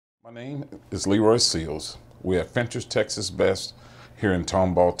My name is Leroy Seals. We're at Fincher's Texas Best here in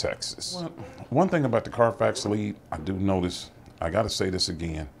Tomball, Texas. One thing about the Carfax lead, I do notice, I gotta say this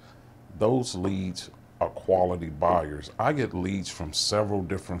again, those leads are quality buyers. I get leads from several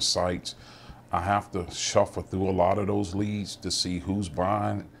different sites. I have to shuffle through a lot of those leads to see who's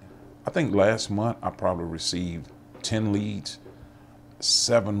buying. I think last month I probably received 10 leads.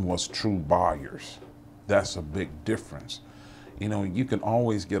 7 was true buyers. That's a big difference. You know, you can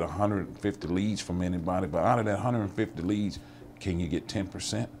always get 150 leads from anybody, but out of that 150 leads, can you get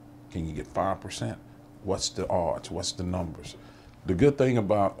 10%? Can you get 5%? What's the odds? What's the numbers? The good thing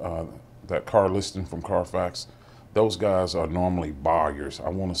about that car listing from Carfax, those guys are normally buyers. I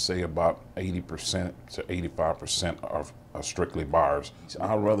want to say about 80% to 85% are strictly buyers.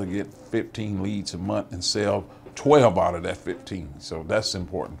 I'd rather get 15 leads a month and sell 12 out of that 15. So that's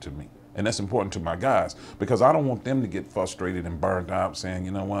important to me. And that's important to my guys because I don't want them to get frustrated and burned out saying,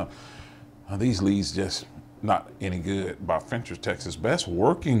 you know what, these leads just not any good. By Fincher's Texas Best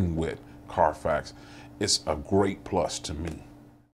working with Carfax, it's a great plus to me.